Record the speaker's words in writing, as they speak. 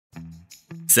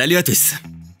Salut à tous.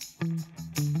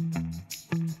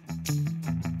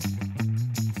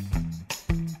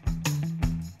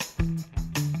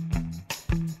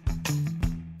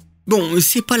 Bon,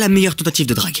 c'est pas la meilleure tentative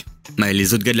de drague. Mais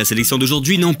les autres gars de la sélection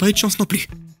d'aujourd'hui n'ont pas eu de chance non plus.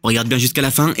 Regarde bien jusqu'à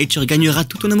la fin et tu regagneras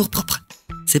tout ton amour-propre.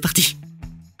 C'est parti.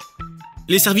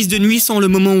 Les services de nuit sont le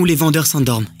moment où les vendeurs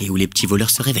s'endorment et où les petits voleurs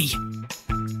se réveillent.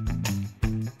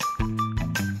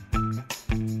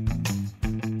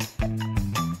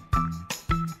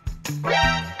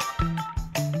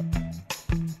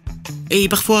 Et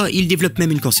parfois, ils développent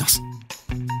même une conscience.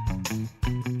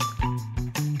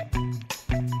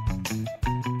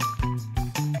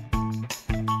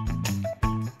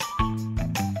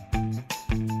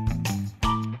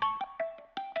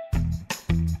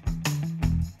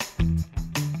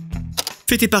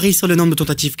 Fais tes paris sur le nombre de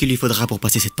tentatives qu'il lui faudra pour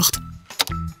passer cette porte.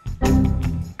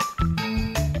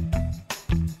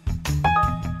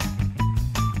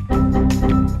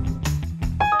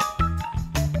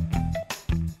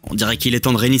 On dirait qu'il est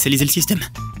temps de réinitialiser le système.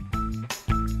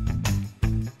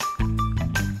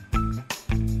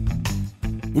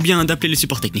 Ou bien d'appeler le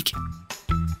support technique.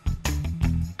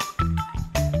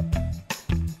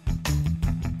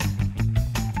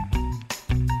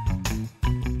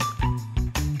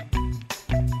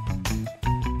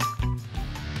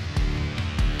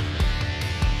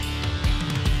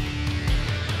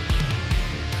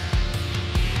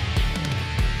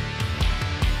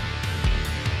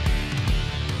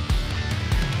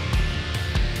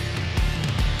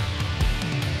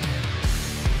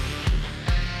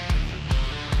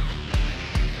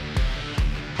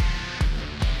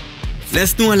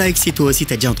 Laisse-nous un like si toi aussi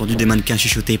t'as déjà entendu des mannequins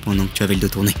chuchoter pendant que tu avais le dos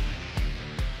tourné.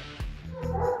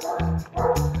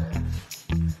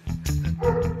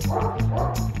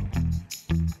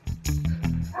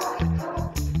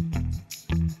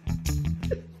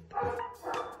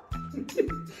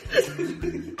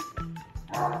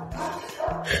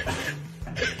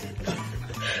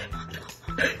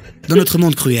 Dans notre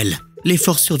monde cruel, les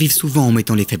forts survivent souvent en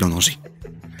mettant les faibles en danger.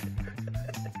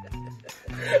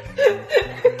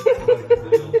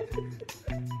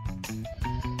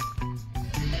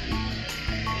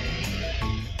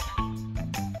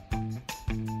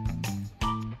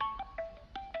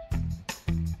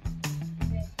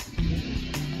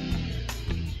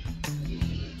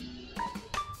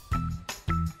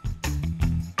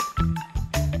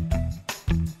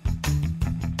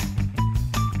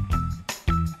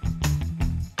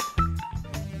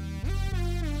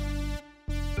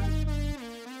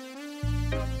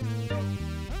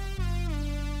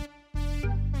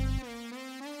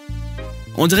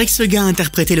 On dirait que ce gars a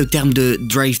interprété le terme de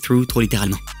drive-thru trop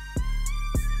littéralement.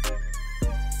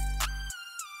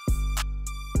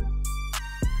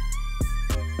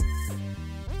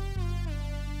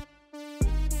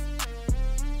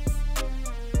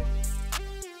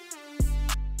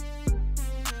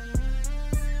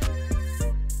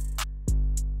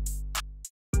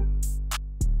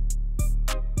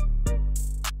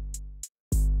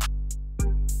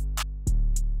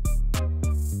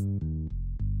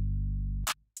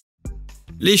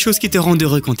 Les choses qui te rendent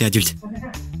heureux quand t'es adulte.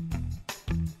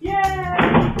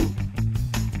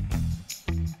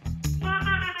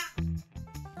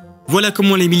 Voilà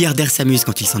comment les milliardaires s'amusent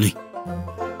quand ils s'ennuient.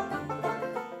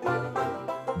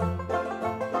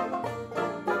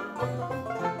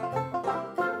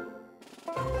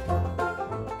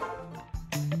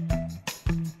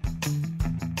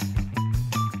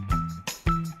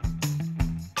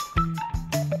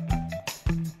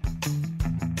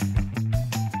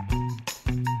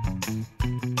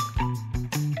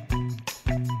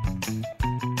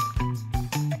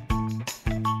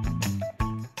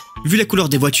 Vu la couleur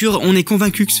des voitures, on est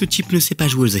convaincu que ce type ne sait pas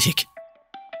jouer aux échecs.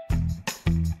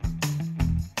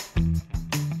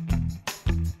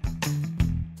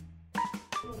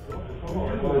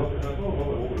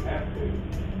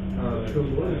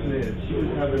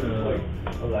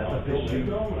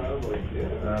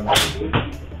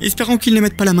 Espérons qu'il ne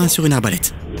mette pas la main sur une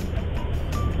arbalète.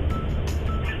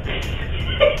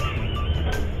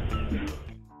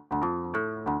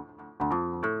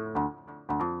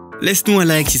 Laisse-nous un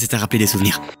like si ça t'a rappelé des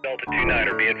souvenirs.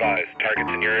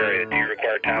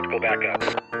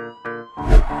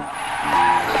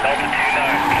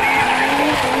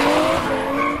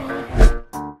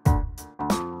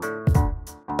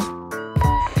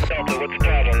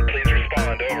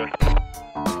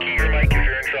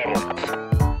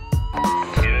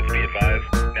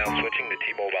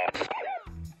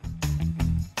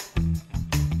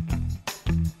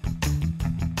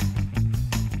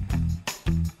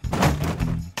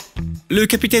 Le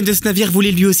capitaine de ce navire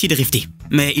voulait lui aussi drifter,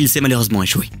 mais il s'est malheureusement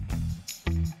échoué.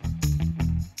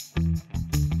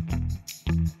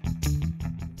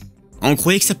 On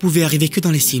croyait que ça pouvait arriver que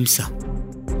dans les Sims, ça.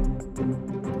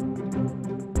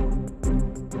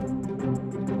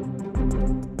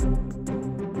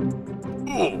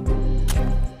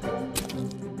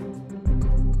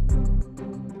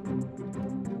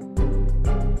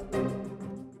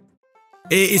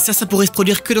 Et ça pourrait se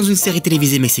produire que dans une série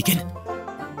télévisée mexicaine.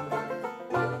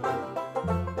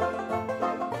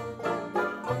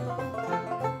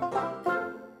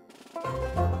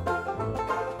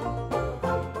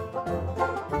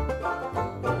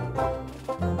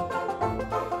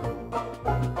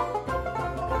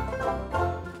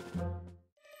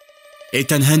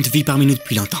 Ethan Hunt vit parmi nous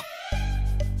depuis longtemps.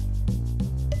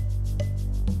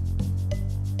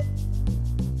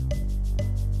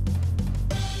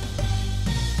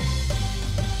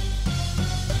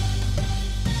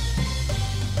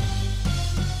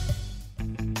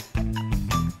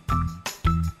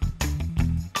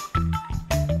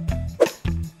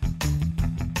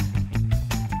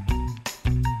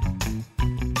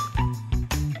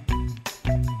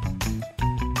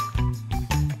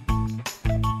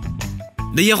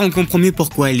 D'ailleurs, on comprend mieux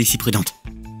pourquoi elle est si prudente.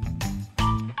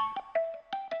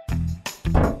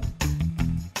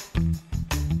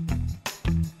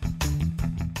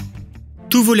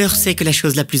 Tout voleur sait que la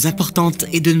chose la plus importante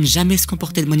est de ne jamais se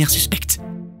comporter de manière suspecte.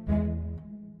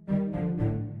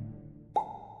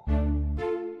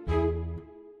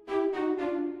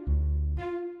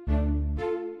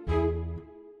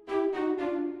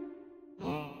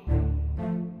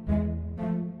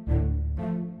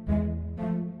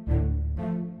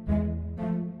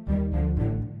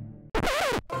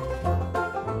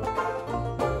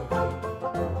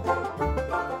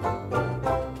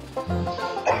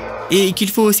 Et qu'il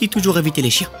faut aussi toujours éviter les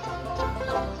chiens.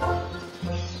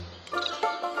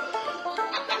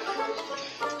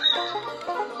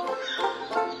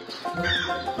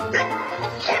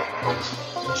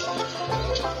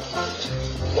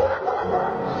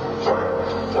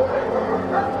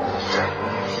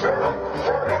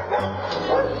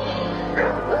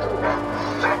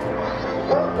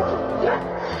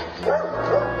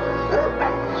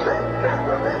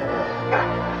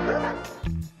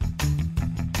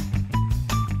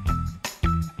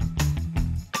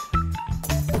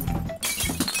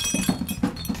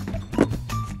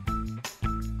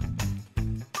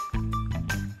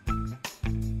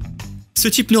 Ce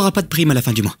type n'aura pas de prime à la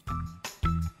fin du mois.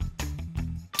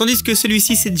 Tandis que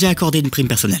celui-ci s'est déjà accordé une prime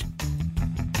personnelle.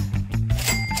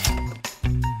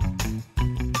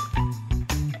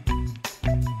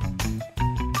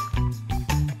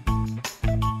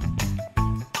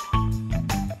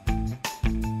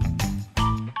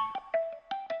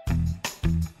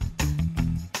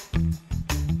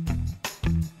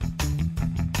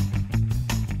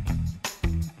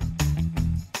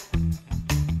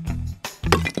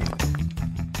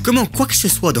 Comment quoi que ce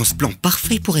soit dans ce plan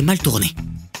parfait pourrait mal tourner?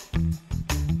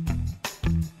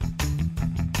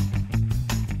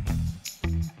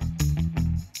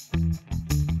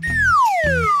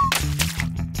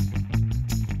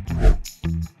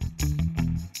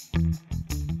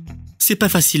 C'est pas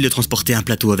facile de transporter un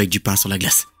plateau avec du pain sur la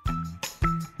glace.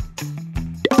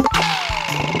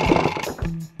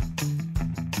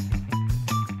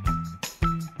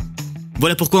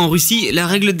 Voilà pourquoi en Russie, la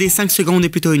règle des 5 secondes est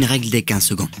plutôt une règle des 15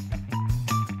 secondes.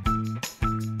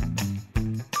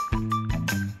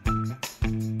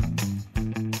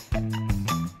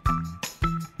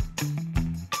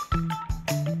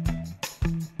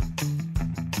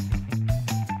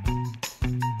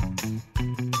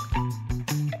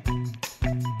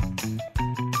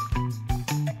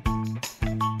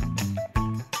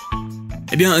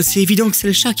 Eh bien, c'est évident que c'est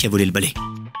le chat qui a volé le balai.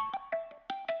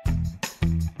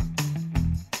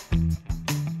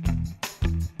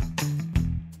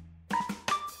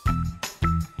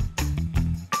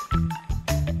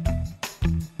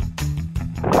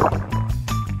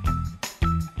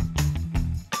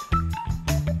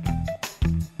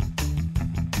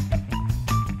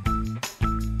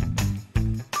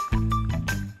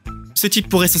 Ce type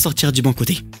pourrait s'en sortir du bon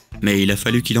côté, mais il a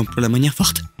fallu qu'il emploie la manière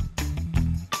forte.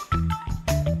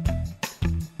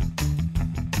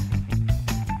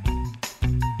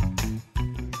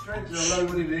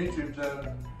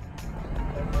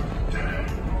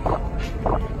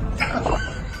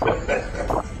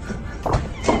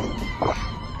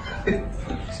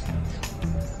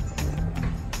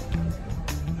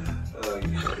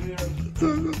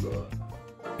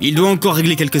 Il doit encore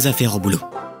régler quelques affaires au boulot.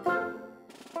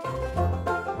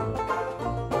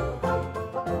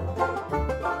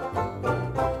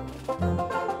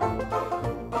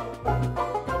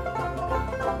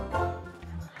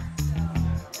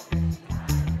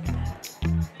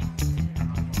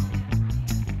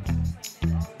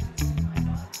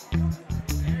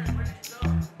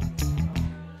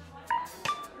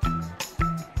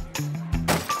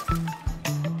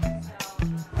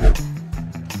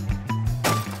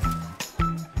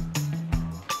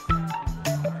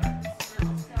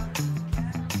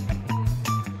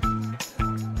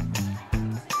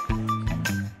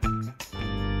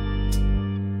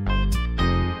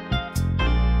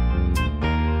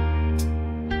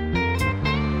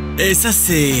 Et ça,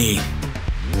 c'est...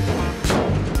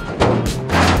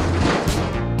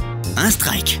 un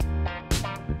strike.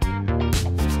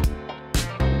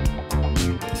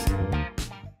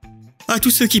 À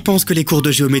tous ceux qui pensent que les cours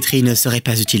de géométrie ne seraient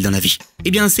pas utiles dans la vie, eh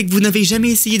bien c'est que vous n'avez jamais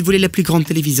essayé de voler la plus grande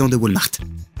télévision de Walmart.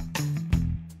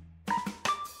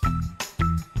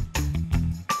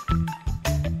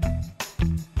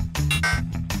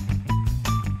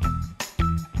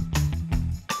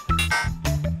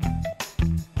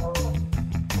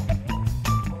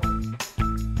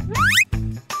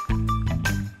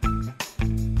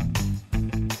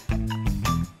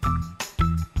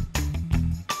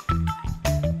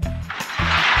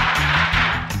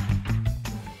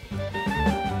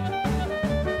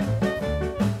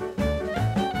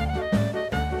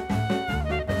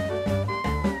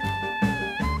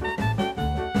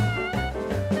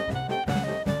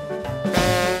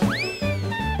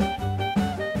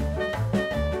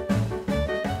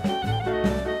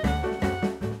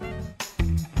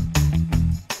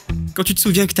 Quand tu te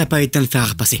souviens que t'as pas éteint le fer à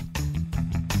repasser.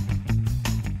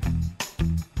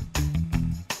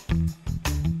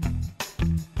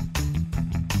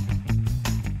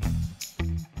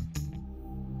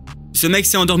 Ce mec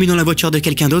s'est endormi dans la voiture de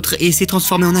quelqu'un d'autre et s'est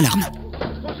transformé en alarme.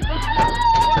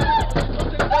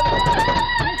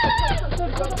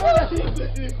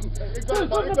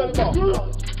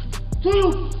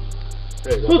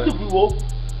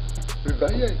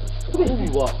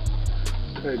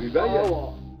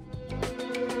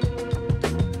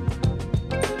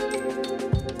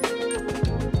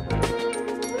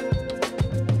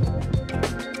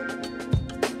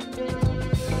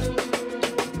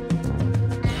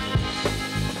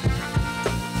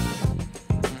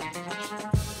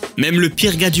 Même le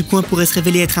pire gars du coin pourrait se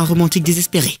révéler être un romantique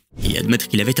désespéré et admettre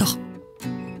qu'il avait tort.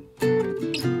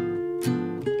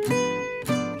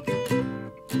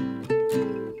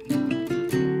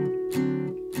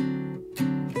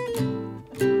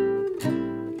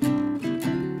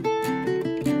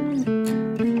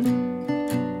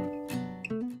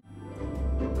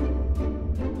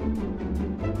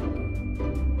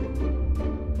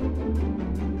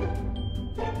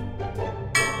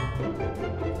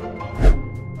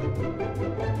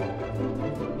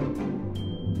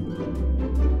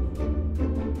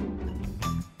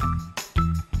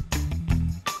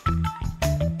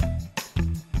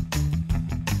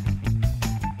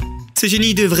 Ce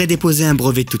génie devrait déposer un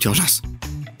brevet de toute urgence.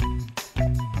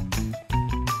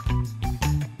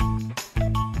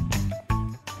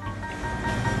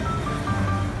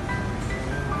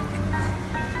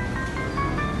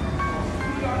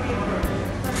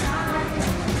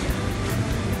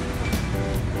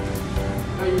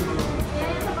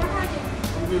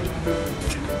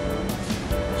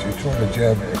 She's trying to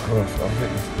jam it across. I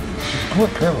think she's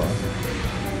quite clever,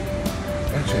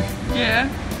 isn't she? Yeah,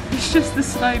 it's just the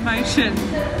slow motion.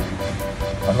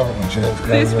 I love it when she lets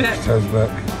go and lets her toes back.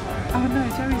 Oh no,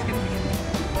 Joey's gonna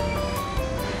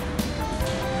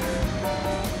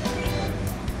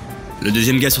Le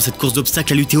deuxième gars sur cette course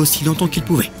d'obstacles a lutté aussi longtemps qu'il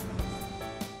pouvait.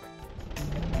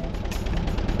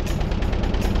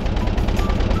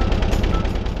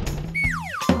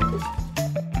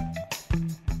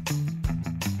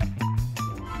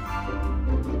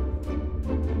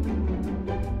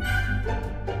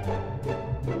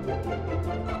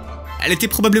 Elle était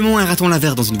probablement un raton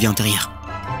laveur dans une vie antérieure.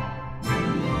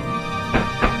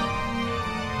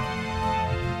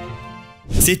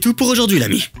 C'est tout pour aujourd'hui,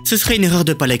 l'ami. Ce serait une erreur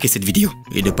de pas liker cette vidéo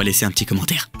et de pas laisser un petit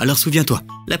commentaire. Alors souviens-toi,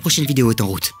 la prochaine vidéo est en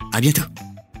route. À bientôt.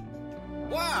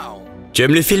 Wow. Tu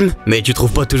aimes les films, mais tu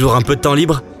trouves pas toujours un peu de temps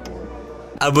libre?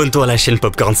 Abonne-toi à la chaîne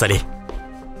Popcorn Salé.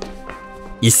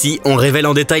 Ici, on révèle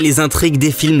en détail les intrigues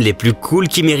des films les plus cools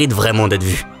qui méritent vraiment d'être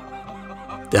vus.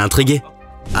 T'es intrigué?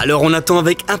 Alors on attend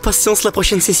avec impatience la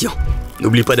prochaine session.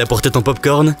 N'oublie pas d'apporter ton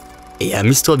popcorn et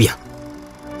amuse-toi bien.